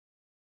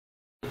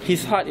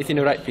his heart is in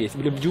the right place.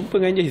 Bila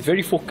berjumpa dengan dia, he's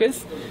very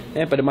focused.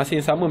 Pada masa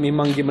yang sama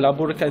memang dia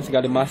melaburkan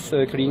segala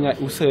masa, keringat,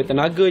 usaha,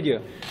 tenaga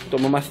dia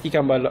untuk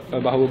memastikan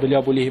bahawa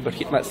beliau boleh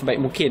berkhidmat sebaik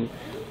mungkin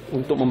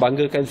untuk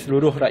membanggakan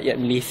seluruh rakyat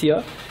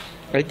Malaysia.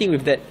 I think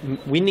with that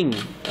winning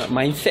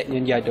mindset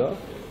yang dia ada,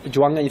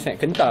 perjuangan yang sangat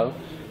kental,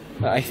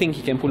 I think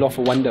he can pull off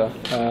a wonder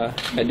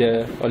at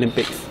the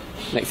Olympics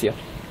next year.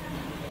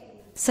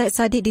 Syed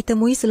Saddiq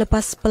ditemui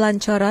selepas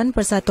pelancaran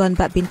Persatuan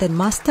Badminton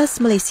Masters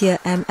Malaysia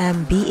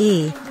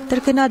MMBA.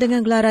 Terkenal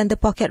dengan gelaran The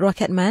Pocket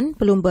Rocketman,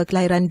 pelumba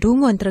kelahiran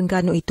Dungun,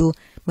 Terengganu itu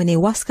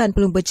menewaskan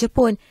pelumba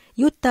Jepun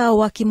Yuta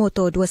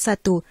Wakimoto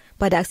 2-1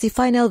 pada aksi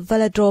final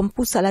Velodrome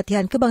Pusat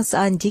Latihan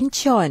Kebangsaan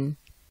Jincheon.